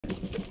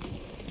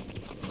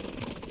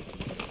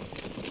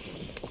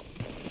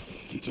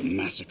It's a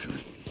massacre.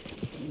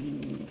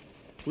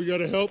 We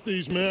gotta help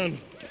these men.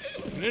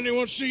 Did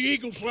anyone see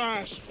eagle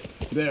flies?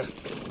 There.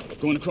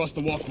 Going across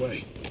the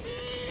walkway.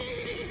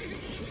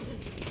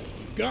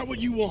 Got what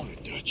you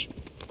wanted, Dutch.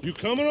 You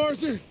coming,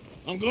 Arthur?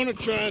 I'm gonna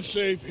try and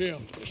save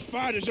him. This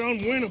fight is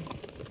unwinnable.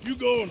 If you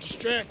go and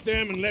distract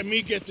them and let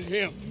me get to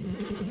him.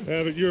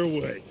 Have it your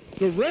way.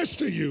 The rest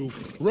of you,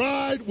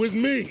 ride with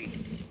me.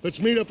 Let's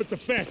meet up at the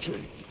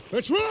factory.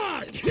 Let's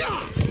ride!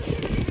 Yeah!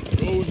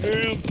 Go with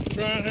him.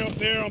 Try and help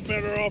there. I'm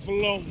better off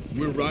alone.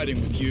 We're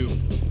riding with you.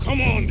 Come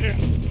on, then.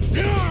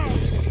 Yeah!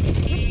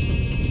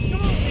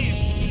 Come on, man.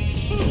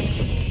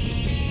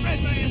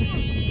 Red man.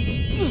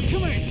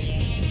 Come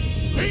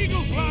here.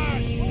 Eagle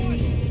flies!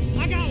 Boys,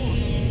 I got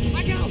one.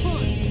 I got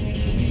one.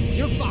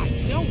 Your fight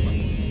is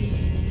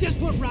over. Just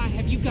what right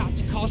have you got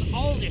to cause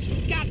all this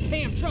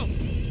goddamn trouble?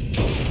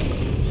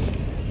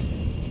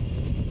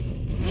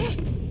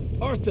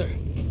 Arthur!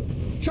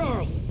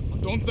 Charles!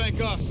 Don't thank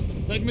us.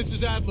 Thank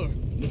Mrs. Adler.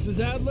 Mrs.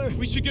 Adler?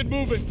 We should get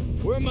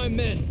moving. Where are my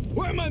men?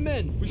 Where are my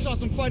men? We saw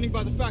some fighting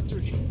by the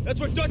factory. That's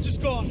where Dutch is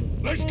gone.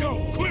 Let's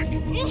go, quick!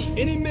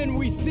 Any men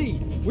we see,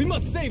 we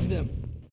must save them.